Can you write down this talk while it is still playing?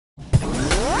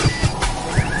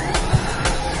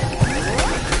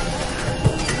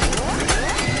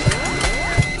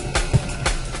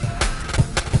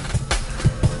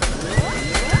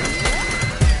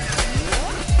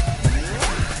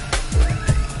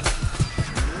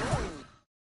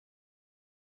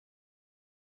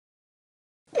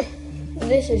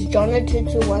this is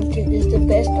Jonah2212. This is the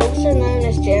best, also known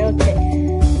as Jailbreak.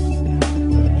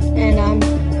 And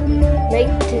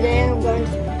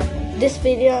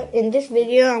in this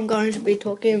video I'm going to be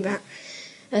talking about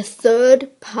a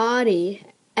third-party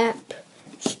app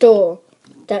store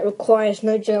that requires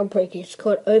no jailbreaking. It's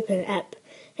called Open App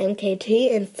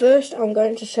MKT, and first I'm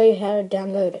going to show you how to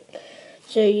download it.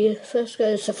 So you first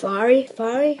go to Safari,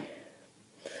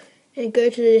 and go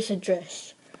to this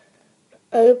address.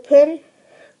 Open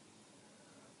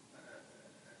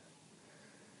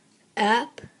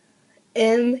App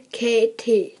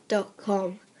MKT.com.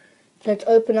 So it's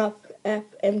open up app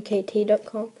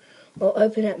MKT.com or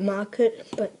open app market,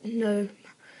 but no.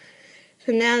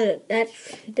 So now that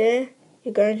that's there,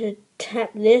 you're going to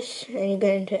tap this and you're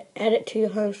going to add it to your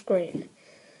home screen.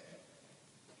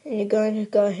 And you're going to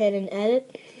go ahead and add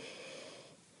it.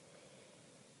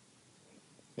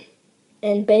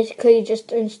 And basically you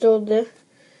just installed the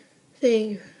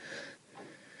thing.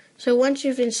 So once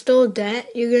you've installed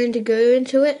that, you're going to go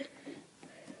into it.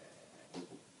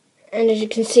 And as you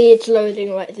can see, it's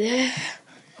loading right there.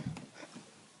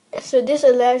 So this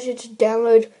allows you to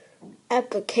download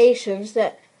applications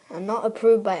that are not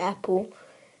approved by Apple.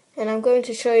 And I'm going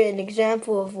to show you an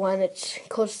example of one. It's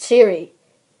called Siri.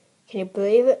 Can you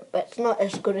believe it? But it's not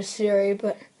as good as Siri,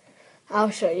 but I'll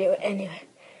show you anyway.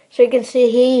 So you can see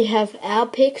here you have Our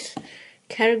Picks,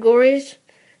 Categories,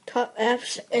 Top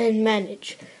Apps, and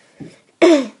Manage.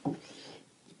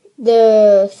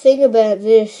 The thing about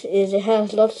this is it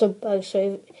has lots of bugs.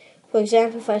 So, for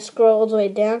example, if I scroll all the way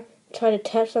down, try to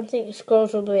tap something, it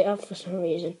scrolls all the way up for some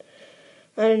reason.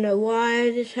 I don't know why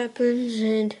this happens.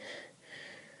 And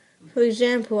for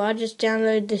example, I just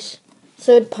download this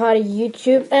third-party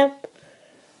YouTube app.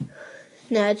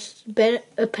 Now it's better.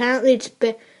 Apparently it's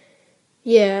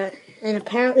and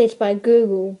apparently it's by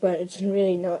Google, but it's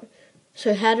really not.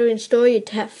 So how to install? You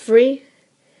tap free.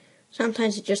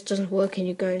 Sometimes it just doesn't work and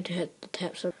you're going to have to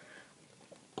tap some.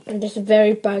 And this is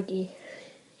very buggy.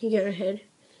 You go ahead,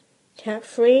 tap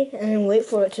free, and then wait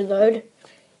for it to load.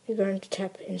 You're going to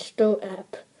tap install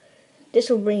app. This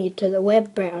will bring you to the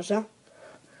web browser.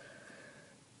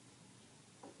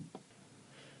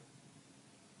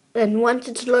 And once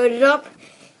it's loaded up,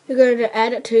 you're going to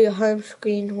add it to your home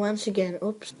screen once again.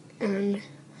 Oops. And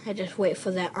I just wait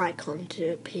for that icon to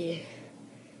appear.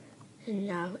 And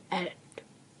now add it.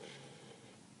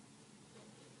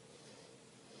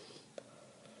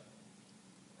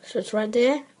 So it's right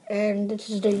there, and this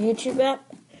is the YouTube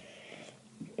app.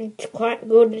 It's quite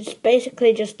good. It's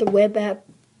basically just a web app,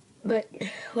 but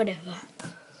whatever.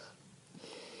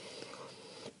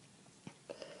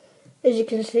 As you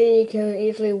can see, you can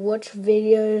easily watch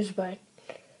videos by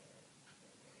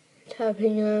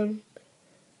tapping them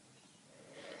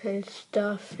and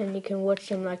stuff, and you can watch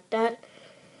them like that.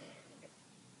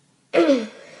 And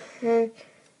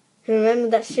remember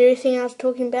that Siri thing I was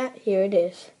talking about? Here it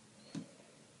is.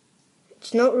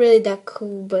 It's not really that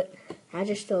cool, but I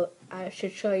just thought I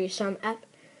should show you some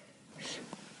apps.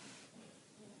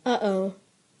 Uh-oh.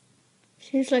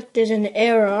 Seems like there's an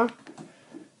error.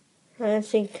 I don't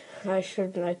think I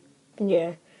should,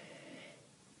 yeah.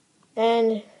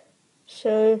 And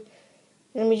so,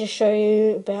 let me just show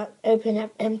you about Open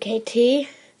App MKT.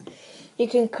 You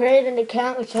can create an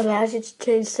account which allows you to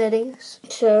change settings.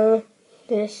 So,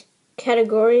 there's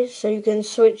categories, so you can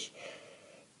switch.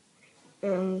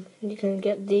 You can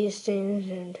get these things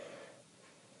and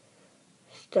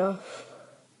stuff.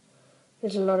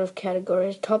 There's a lot of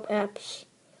categories. Top apps.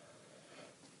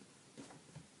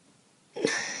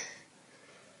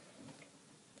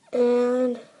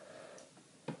 And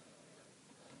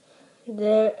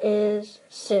there is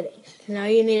settings. Now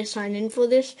you need to sign in for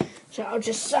this, so I'll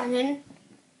just sign in.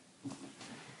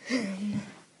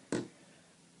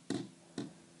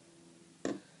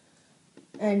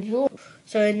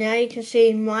 So now you can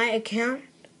see my account,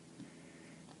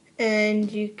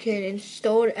 and you can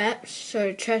install apps, so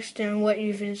it tracks down what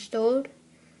you've installed,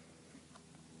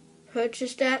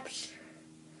 purchased apps,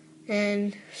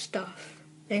 and stuff.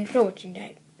 Thanks for watching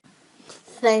that.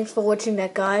 Thanks for watching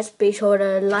that, guys. Be sure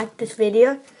to like this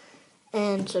video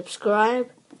and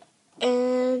subscribe,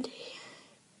 and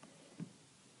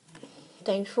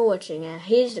thanks for watching. Now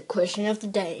here's the question of the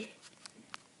day.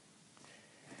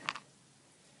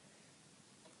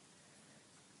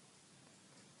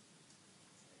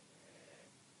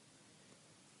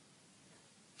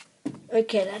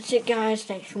 Okay, that's it, guys.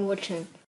 Thanks for watching.